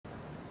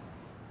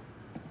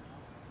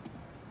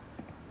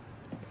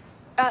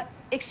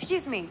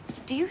Excuse me,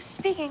 do you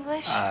speak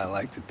English? I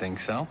like to think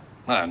so.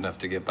 Not enough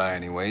to get by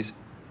anyways.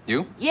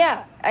 You?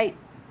 Yeah,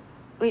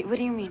 Wait, what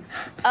do you mean?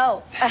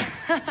 Oh,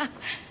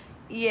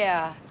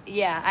 yeah,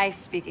 I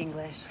speak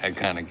English. I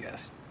kinda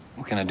guessed.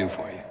 What can I do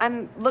for you?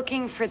 I'm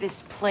looking for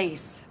this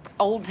place,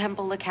 Old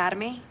Temple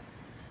Academy.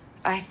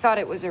 I thought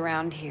it was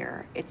around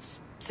here. It's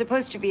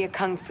supposed to be a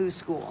kung fu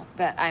school,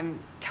 but I'm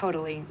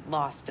totally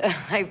lost. I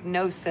have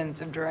no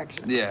sense of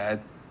direction. Yeah,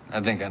 I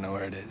think I know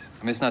where it is.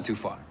 I mean, it's not too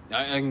far.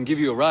 I can give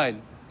you a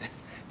ride.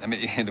 I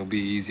mean, it'll be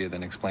easier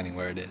than explaining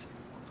where it is.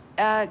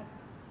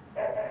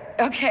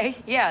 Okay,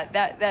 yeah,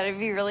 that'd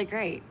be really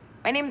great.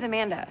 My name's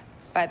Amanda,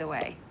 by the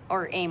way.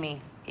 Or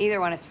Amy. Either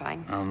one is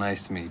fine. Oh,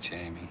 nice to meet you,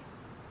 Amy.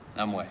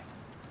 I'm Wei.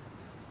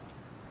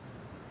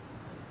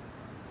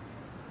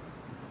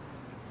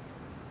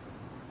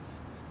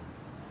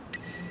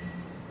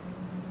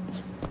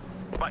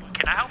 What?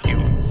 Can I help you?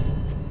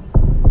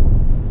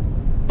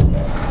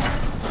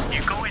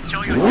 You go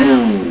enjoy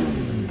yourself.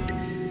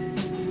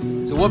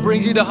 So what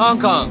brings you to Hong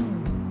Kong?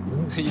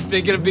 Are you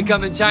thinking of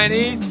becoming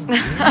Chinese?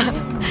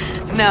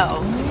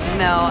 No,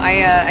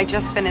 I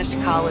just finished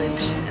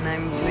college, and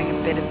I'm doing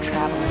a bit of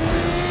traveling.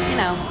 You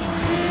know,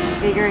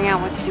 figuring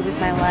out what to do with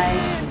my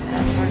life,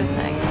 that sort of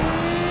thing.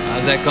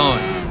 How's that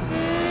going?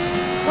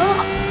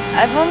 Well,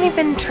 I've only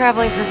been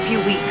traveling for a few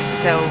weeks,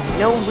 so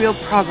no real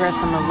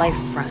progress on the life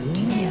front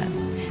yet.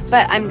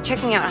 But I'm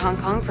checking out Hong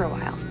Kong for a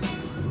while.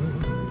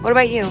 What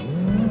about you?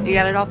 You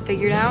got it all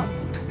figured out?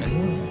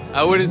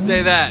 I wouldn't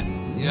say that.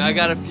 You know, I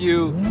got a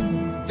few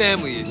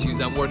family issues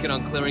I'm working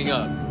on clearing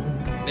up.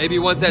 Maybe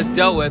once that's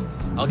dealt with,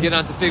 I'll get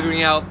on to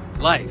figuring out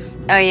life.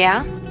 Oh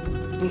yeah?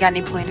 You got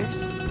any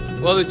pointers?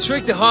 Well, the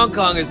trick to Hong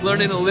Kong is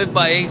learning to live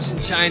by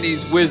ancient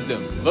Chinese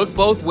wisdom. Look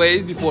both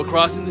ways before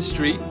crossing the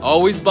street,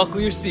 always buckle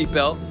your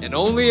seatbelt, and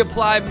only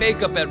apply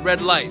makeup at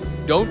red lights.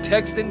 Don't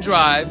text and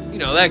drive, you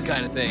know, that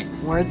kind of thing.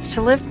 Words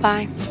to live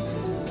by.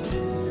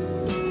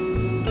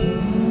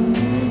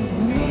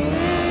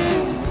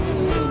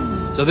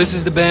 So this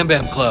is the Bam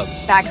Bam Club.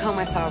 Back home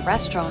I saw a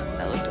restaurant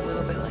that looked a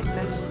little bit like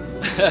this.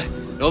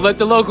 Don't let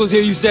the locals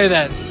hear you say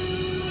that.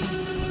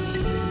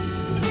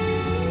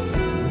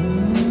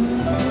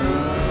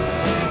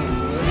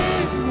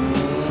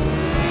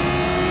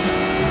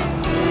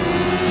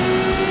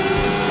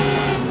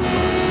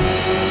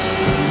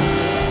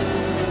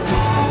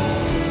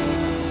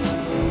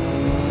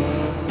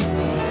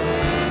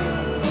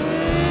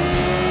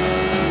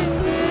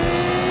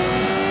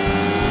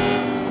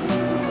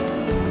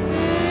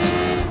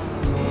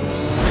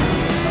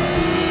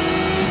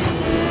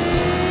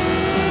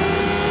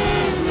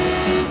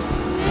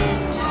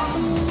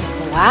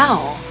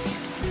 Wow.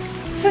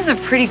 This is a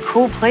pretty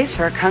cool place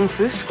for a kung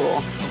fu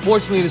school.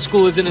 Unfortunately, the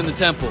school isn't in the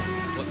temple.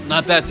 Well,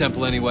 not that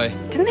temple, anyway.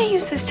 Didn't they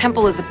use this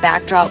temple as a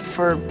backdrop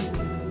for,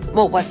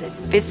 what was it,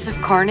 Fists of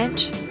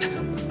Carnage?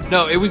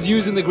 No, it was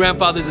using the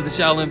grandfathers of the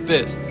Shaolin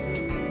Fist.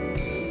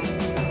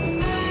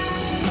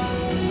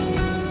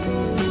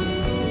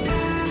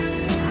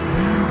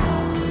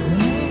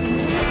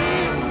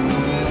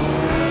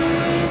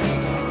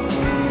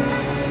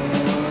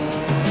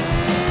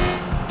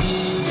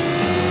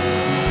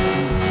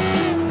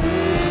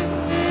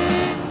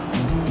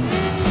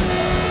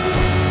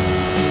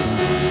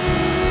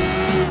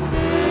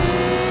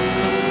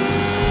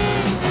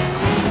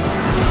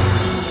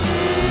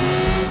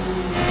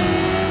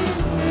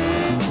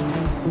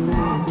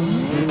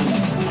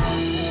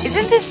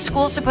 Isn't this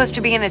school supposed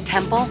to be in a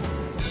temple?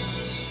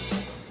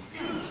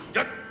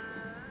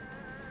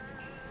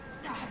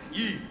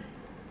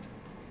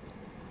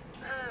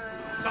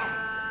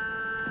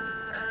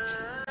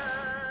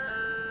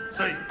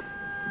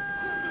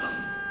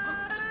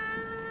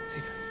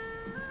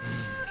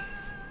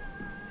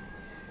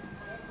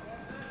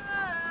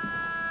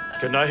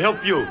 Can I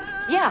help you?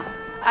 Yeah,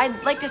 I'd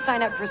like to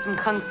sign up for some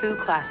kung fu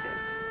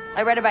classes.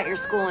 I read about your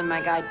school in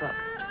my guidebook.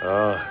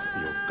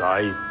 Your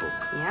guidebook.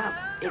 Yeah,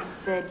 it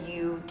said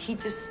you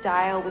teach a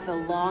style with a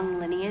long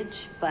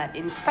lineage, but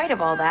in spite of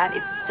all that,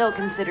 it's still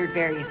considered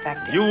very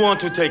effective. You want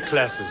to take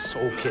classes,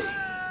 okay.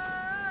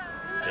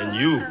 And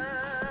you?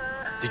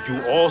 Did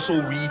you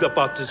also read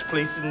about this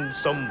place in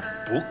some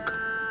book?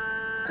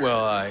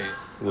 Well,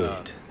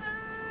 Wait.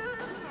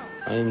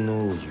 I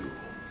know you.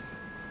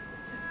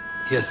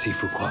 Yes,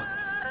 Sifu Kwa.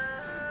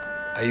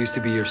 I used to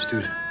be your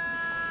student.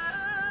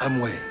 I'm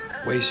Wei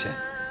Shen.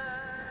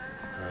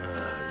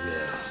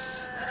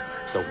 Yes.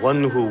 The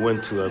one who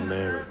went to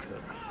America.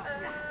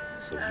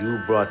 So you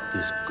brought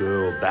this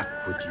girl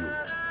back with you.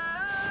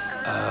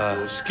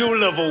 Your skill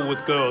level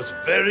with girls,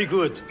 very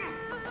good.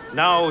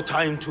 Now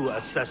time to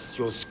assess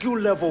your skill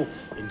level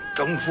in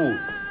Kung Fu.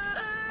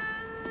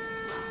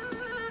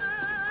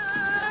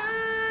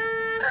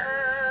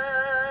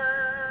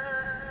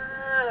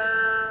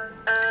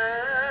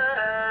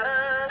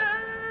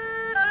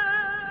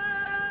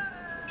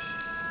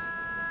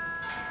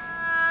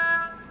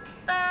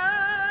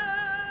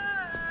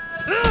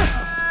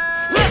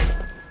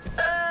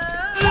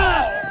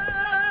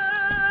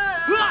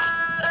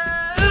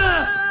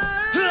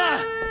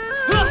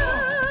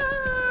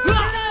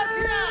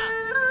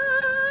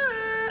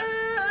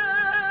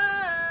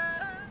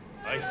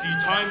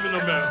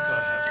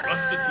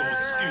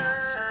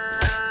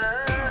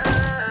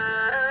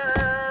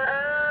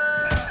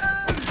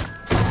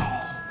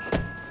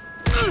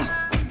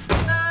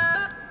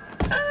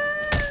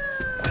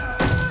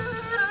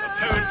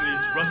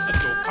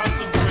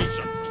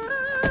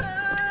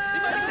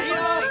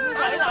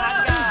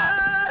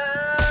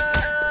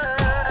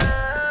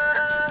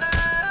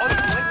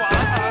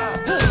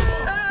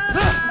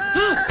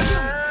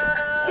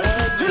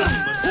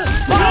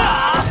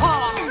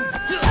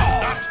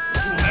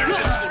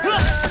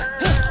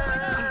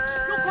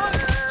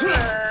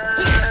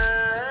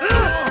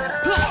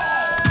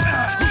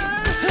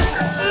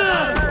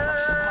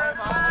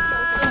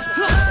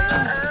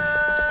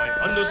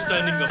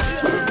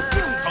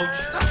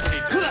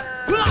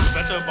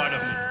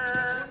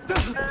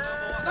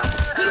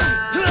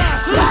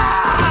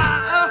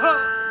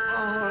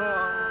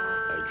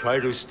 Try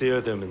to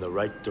steer them in the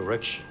right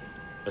direction,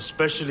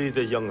 especially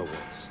the younger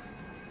ones.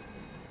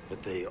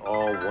 But they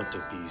all want to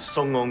be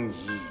Song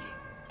Yi.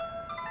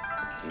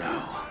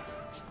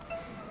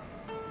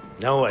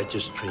 Now I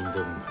just train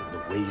them in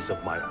the ways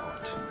of my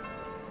art.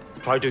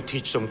 Try to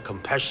teach them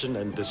compassion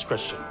and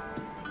discretion,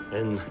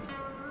 and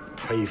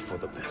pray for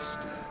the best.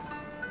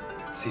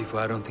 Sifu,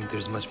 I don't think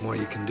there's much more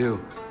you can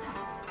do.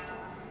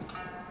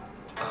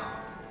 Oh,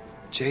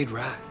 Jade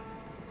Rat.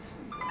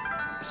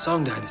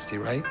 Song Dynasty,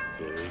 right?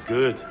 Very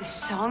good. The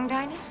Song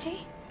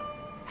Dynasty?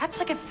 That's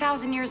like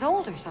 1,000 years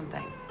old or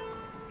something.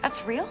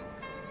 That's real?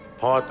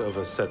 Part of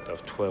a set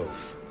of 12.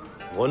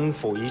 One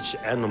for each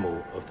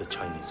animal of the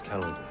Chinese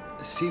calendar.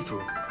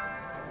 Sifu,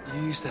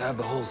 you used to have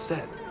the whole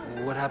set.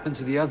 What happened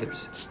to the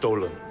others?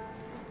 Stolen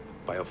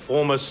by a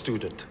former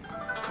student,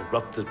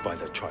 corrupted by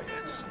the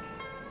Triads.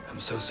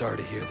 I'm so sorry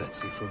to hear that,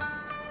 Sifu.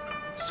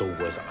 So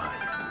was I.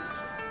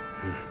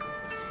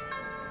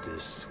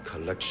 This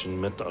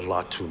collection meant a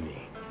lot to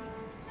me.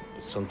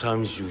 But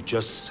sometimes you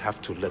just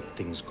have to let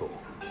things go.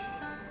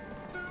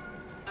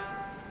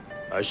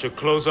 I should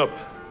close up.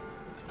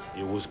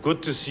 It was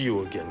good to see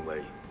you again,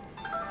 Wei.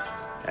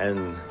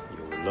 And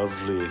your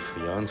lovely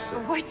fiancé.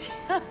 What?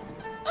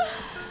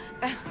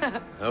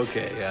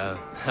 Okay,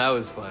 that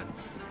was fun.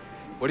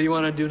 What do you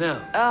want to do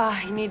now?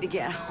 I need to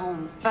get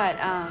home, but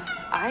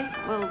I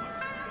will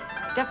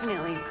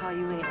definitely call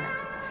you later.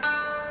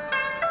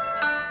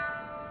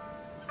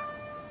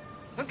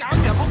 想搞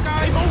事啊！仆街，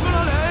你冇㗎啦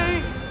你！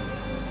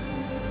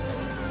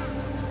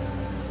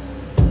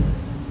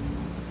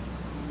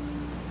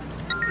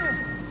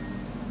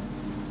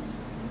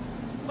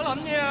乜撚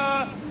嘢啊？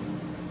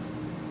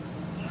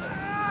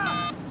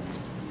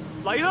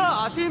嚟啦，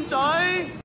牙籤仔！